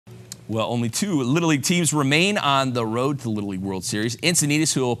Well, only two Little League teams remain on the road to the Little League World Series.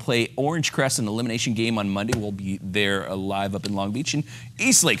 Encinitas, who will play Orange Crest in an elimination game on Monday, will be there live up in Long Beach. And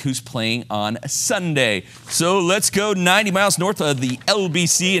Eastlake, who's playing on Sunday. So let's go 90 miles north of the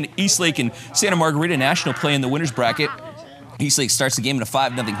LBC, and Eastlake and Santa Margarita National play in the winner's bracket. Eastlake starts the game in a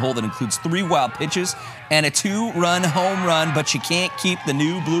 5-0 hole that includes 3 wild pitches and a 2-run home run, but you can't keep the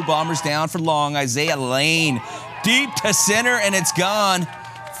new Blue Bombers down for long. Isaiah Lane deep to center, and it's gone.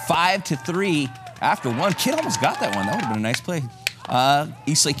 5-3 after one. Kid almost got that one. That would have been a nice play.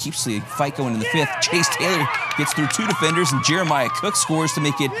 Eastlake keeps the fight going in the 5th. Chase Taylor gets through 2 defenders, and Jeremiah Cook scores to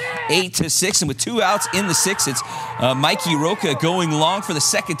make it 8-6. And with 2 outs in the 6th, it's Mikey Roca going long for the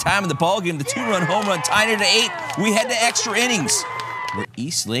 2nd time in the ballgame. The 2-run home run tied it to 8. We head to extra innings, where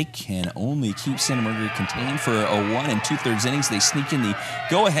Eastlake can only keep Santa Margarita contained for a 1 2/3 innings. They sneak in the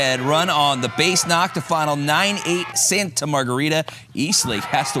go-ahead run on the base knock to final 9-8 Santa Margarita. Eastlake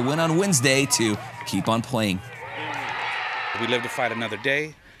has to win on Wednesday to keep on playing. We live to fight another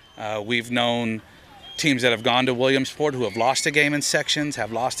day. We've known teams that have gone to Williamsport who have lost a game in sections,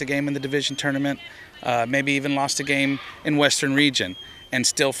 have lost a game in the division tournament, maybe even lost a game in Western Region, and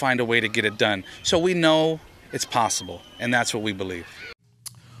still find a way to get it done. So we know it's possible, and that's what we believe.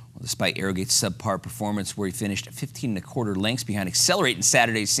 Well, despite Arrogate's subpar performance, where he finished 15 1/4 lengths behind accelerating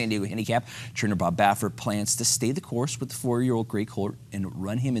Saturday's San Diego Handicap, trainer Bob Baffert plans to stay the course with the 4-year-old Gray Colt and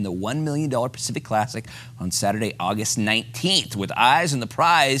run him in the $1 million Pacific Classic on Saturday, August 19th, with eyes on the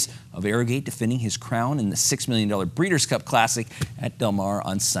prize of Arrogate defending his crown in the $6 million Breeders' Cup Classic at Del Mar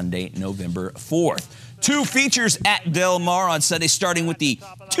on Sunday, November 4th. 2 features at Del Mar on Sunday, starting with the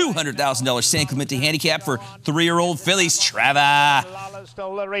 $200,000 San Clemente Handicap for 3-year-old fillies. Trevor.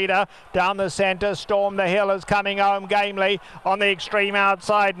 Still Larita down the centre. Storm the Hill is coming home gamely on the extreme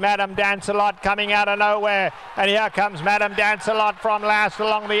outside. Madame Dancelot coming out of nowhere. And here comes Madame Dancelot from last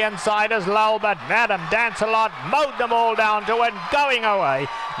along the inside as Lull, but Madame Dancelot mowed them all down to win, going away.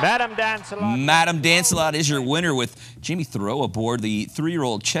 Madame Dancelot. Madame Dancelot is your winner, with Jamie Thoreau aboard the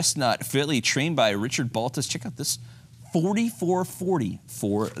 3-year-old Chestnut filly trained by Richard Baltus. Check out this 44.40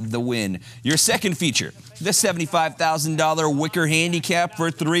 for the win. Your second feature, the $75,000 Wickerr Handicap for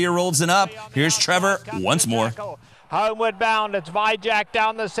 3-year-olds and up. Here's Trevor once more. Homeward bound, it's Vijack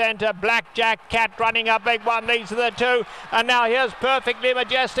down the centre. Blackjack Cat running a big one. These are the 2. And now here's Perfectly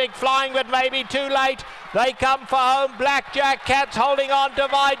Majestic flying, but maybe too late. They come for home. Blackjack Cat's holding on to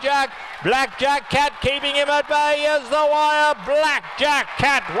Vijack. Blackjack Cat keeping him at bay. Here's the wire. Blackjack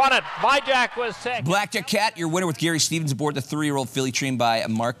Cat won it. Vijack was second. Blackjack Cat, your winner, with Gary Stevens aboard the 3-year-old filly trained by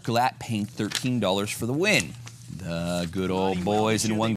Mark Glatt, paying $13 for the win. The good old boys in one.